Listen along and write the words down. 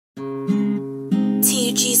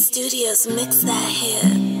Jr2 Studios, mix that hit.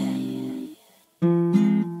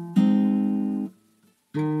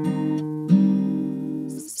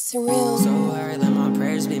 Surreal. So hard, let my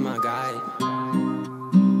prayers be my guide.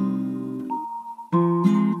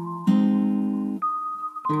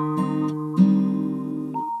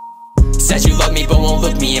 Said you love me but won't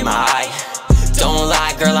look me in my eye. Don't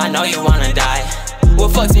lie, girl, I know you wanna die.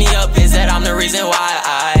 What fucks me up is that I'm the reason why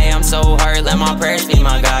I'm so hurt, let my prayers be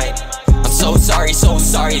my guide. I'm so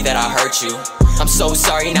sorry that I hurt you. I'm so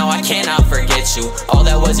sorry, now I cannot forget you. All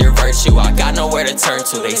that was your virtue, I got nowhere to turn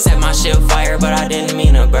to. They set my shit fire, but I didn't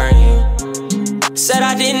mean to burn you. Said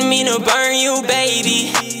I didn't mean to burn you,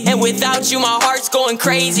 baby. And without you, my heart's going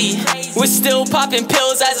crazy. We're still popping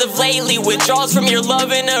pills as of lately. Withdrawals from your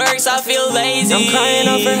love and it hurts, I feel lazy. I'm crying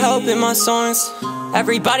out for help in my songs.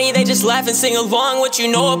 Everybody, they just laugh and sing along. What you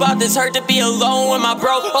know about this hurt to be alone? When my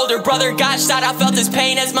older brother got shot, I felt his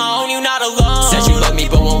pain as my own, you not alone. Said you love me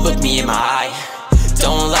but won't look me in my eye.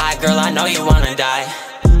 Don't lie, girl, I know you wanna die.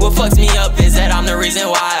 What fucks me up is that I'm the reason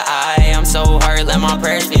why I'm so hurt, let my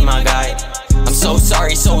prayers be my guide. I'm so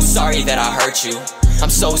sorry that I hurt you. I'm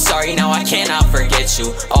so sorry, now I cannot forget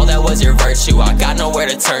you. All that was your virtue, I got nowhere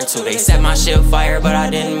to turn to. They set my shit fire, but I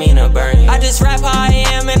didn't mean to burn you. I just rap how I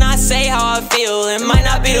am and I say how I feel. It might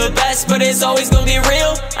not be the best, but it's always gonna be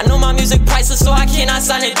real. I know my music priceless, so I cannot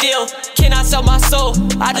sign a deal. Cannot sell my soul,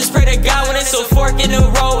 I just pray to God when it's a fork in the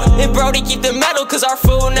road. And Brody keep the metal, cause our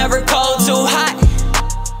food never cold. Too hot,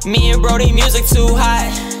 me and Brody music too hot.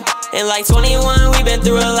 And like 21, we been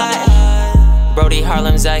through a lot. Brody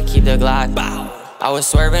Harlem Zach, keep the Glock. I was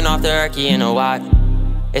swerving off the Erky in a walk.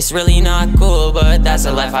 It's really not cool, but that's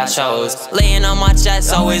the life I chose. Laying on my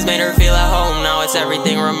chest always made her feel at home. Now it's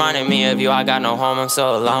everything reminding me of you. I got no home, I'm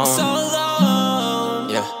so alone.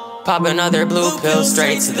 Yeah. Pop another blue pill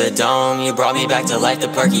straight to the dome. You brought me back to life, the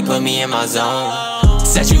perky put me in my zone.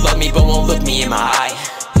 Said you love me but won't look me in my eye.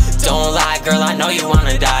 Don't lie, girl, I know you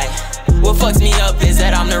wanna die. What fucks me up is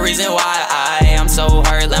that I'm the reason why I'm so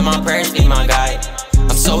hurt, let my prayers be my guide.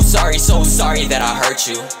 I'm so sorry that I hurt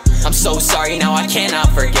you. I'm so sorry, now I cannot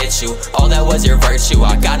forget you. All that was your virtue,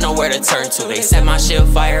 I got nowhere to turn to. They set my shit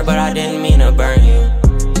fire, but I didn't mean to burn you.